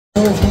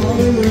Oh,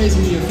 home,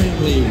 raising your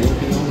family,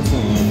 working on a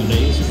farm. The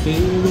days are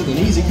filled with an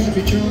easy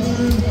country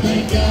charm.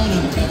 Thank God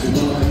I'm a country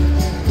boy.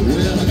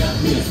 Well, I got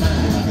me a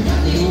fine wife, I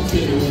got me old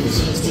fiddle. When the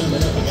sun's coming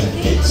up, I got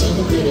cakes on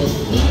the griddle.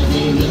 Life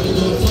ain't nothing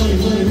but a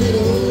funny, funny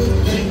riddle.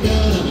 Thank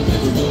God I'm a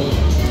country boy.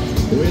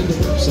 When the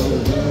work's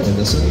all done and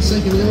the sun's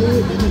sinking low,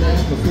 then I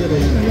have a fiddle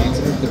and I rise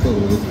up the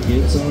bowl. With the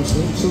kids on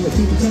sleep, so I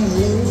keep it kind of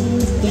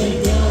low.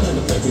 Thank God I'm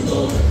a country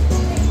boy.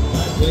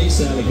 Play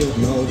Sally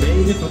Hilton all day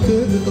if I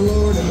could, but the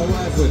Lord and my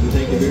wife wouldn't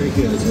take it very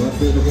good. So I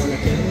fiddle when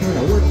I can and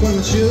I work when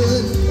I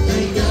should.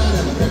 Thank God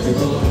I'm a country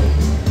boy.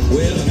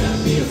 Well, I got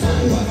me a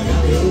fine wife, I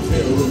got me old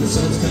fiddle. When the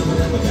sun's coming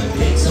up, I got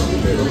cakes on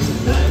the griddle.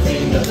 Life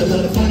ain't nothing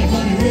but a funny,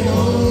 funny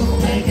riddle.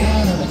 Thank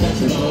God I'm a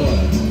country boy.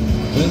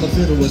 Well, the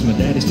fiddle was my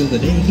daddy's till the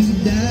day he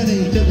died.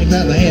 And he took me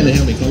by the hand and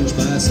held me close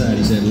by his side.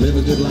 He said, live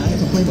a good life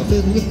and play my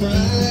fiddle with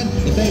pride.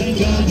 And thank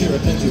God you're a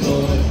country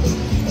boy.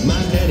 My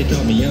daddy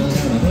taught me young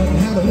how to hunt and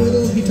how to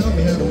whittle. He taught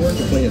me how to work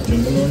and play a tune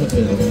on the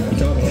fiddle. He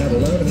taught me how to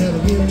love and how to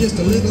give just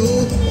a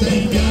little.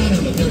 Thank God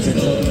I'm a country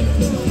boy.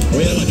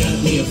 Well, I got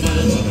me a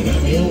fine wife, I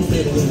got me old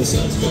fiddle. When the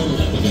sun's coming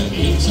up, I got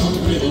cakes on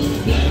the griddle.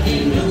 Life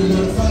ain't nothing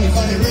but a funny,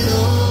 funny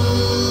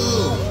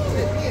riddle.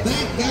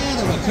 Thank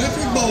God I'm a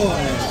country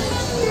boy.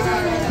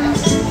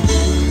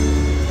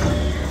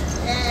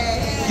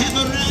 Have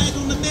a ride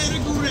on the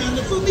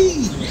merry-go-round for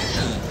me.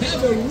 Yeah,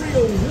 have a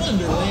real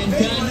wonderland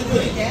kind of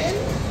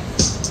day.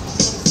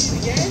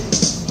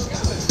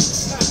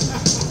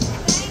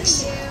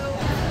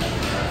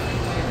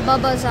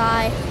 Bubba's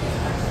eye.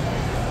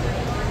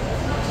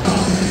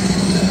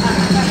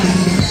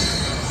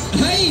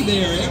 Hey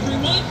there,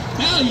 everyone.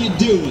 How you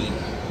doing?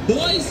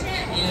 Boys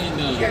and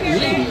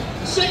ladies,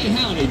 say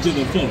howdy to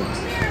the folks.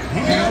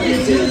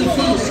 Howdy to the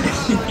folks.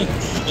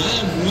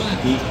 I'm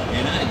Rocky,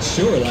 and I'd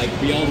sure like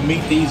for y'all to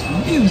meet these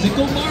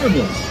musical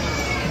marvels.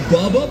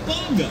 Bubba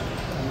Bongo.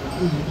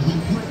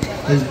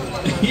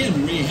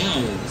 Henry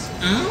Howells.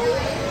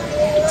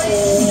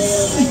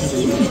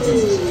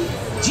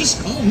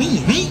 Just call me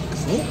Hank,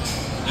 folks.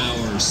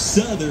 Our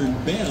Southern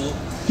Belle,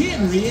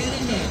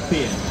 Henrietta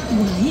Hatfield.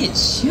 Why, it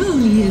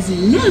surely is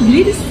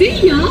lovely to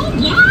see y'all.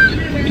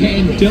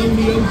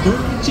 Antonio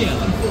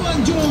Vermicelli.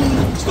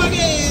 Buongiorno,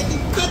 spaghetti,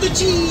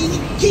 fettuccine,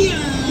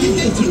 chiari.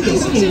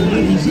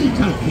 What is he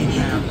talking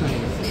about there?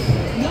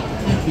 Y'all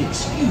have to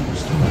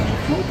excuse Tony,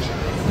 folks.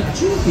 The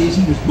truth is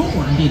he was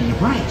born in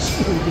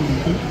Nebraska. Oh,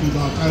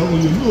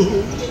 you know,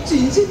 it's in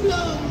the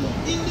blood,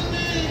 in the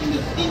land,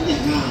 in the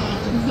heart.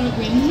 But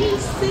when he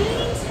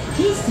sings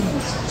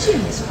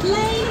just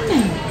plain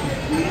American.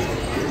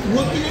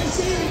 What can I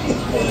say?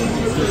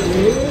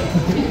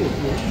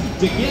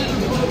 Together,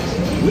 folks,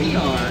 we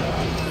are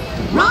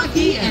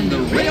Rocky and the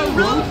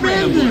Railroad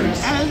Ramblers.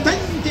 Al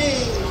dente.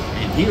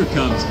 And here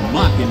comes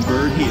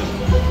Mockingbird Hill.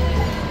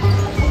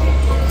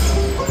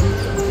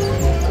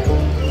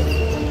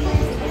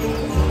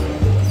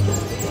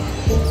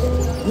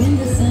 When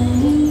the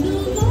sun in the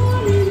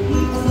morning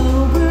peeks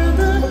over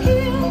the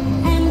hill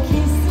and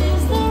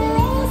kisses the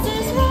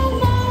roses from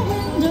my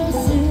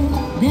windowsill,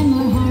 then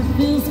my heart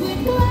fills with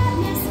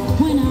gladness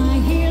when I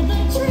hear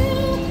the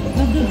trill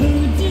of the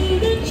birds in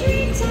the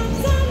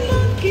treetops on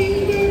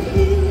Mockingbird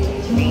Hill.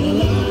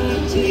 Tra-la-la,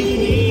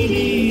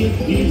 tweety-dee, it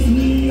gives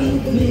me a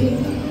thrill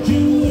to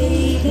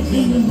wake up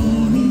in the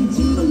morning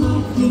to the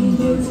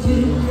mockingbird's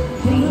trill.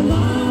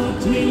 Tra-la-la,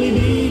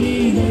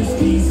 tweety-dee, there's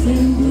peace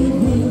and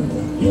goodwill.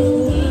 You're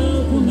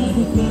welcome at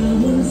the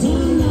flowers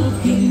on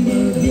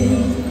Mockingbird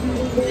Hill.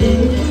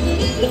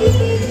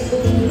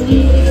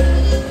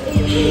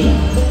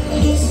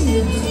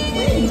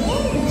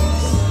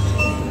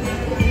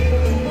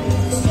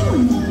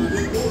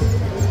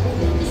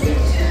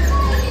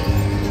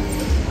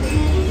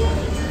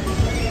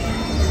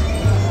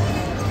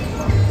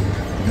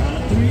 Got a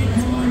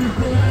three-cornered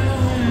plow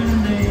and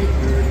an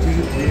acre to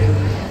till,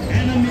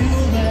 and a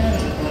mule that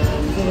I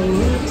bought for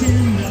a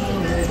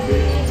 $10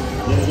 bill.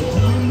 There's a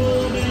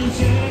tumble-down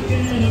shack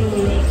and a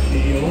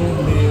rusty old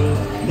mill,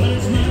 but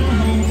it's my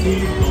home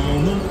sweet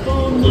home up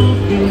on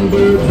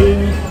Mockingbird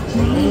Hill.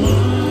 Tra-la-la,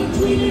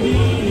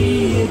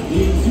 tweety-dee, it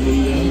gives me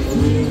a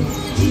thrill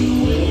to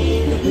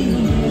wake up in the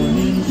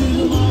morning to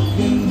the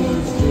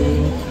mockingbird's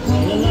trill.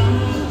 Tra-la-la,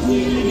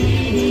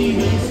 tweety-dee,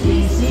 there's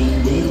peace and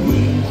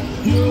goodwill.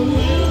 You're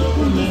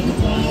welcome at the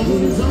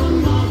flowers on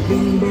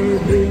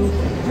Mockingbird Hill.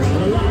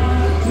 Tra-la-la,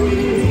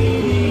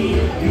 tweety-dee,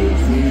 it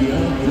gives me a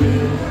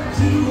thrill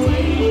to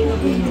wake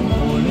up in the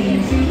morning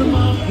to the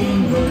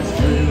mockingbird's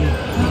trill.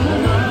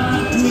 Tra-la-la,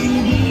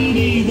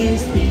 tweety-dee,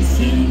 there's peace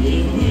and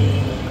goodwill.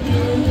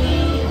 You're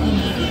welcome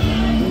at the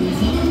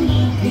flowers on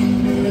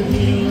Mockingbird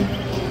Hill.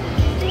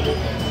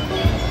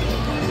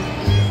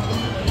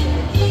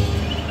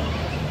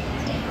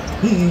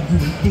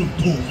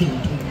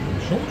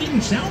 Sure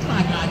didn't sound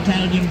like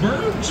Italian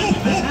birds.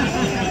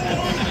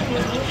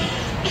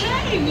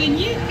 Hey, when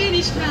you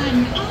finish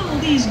riding all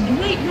these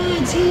great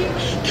rides here,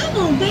 come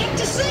on back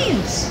to see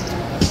us.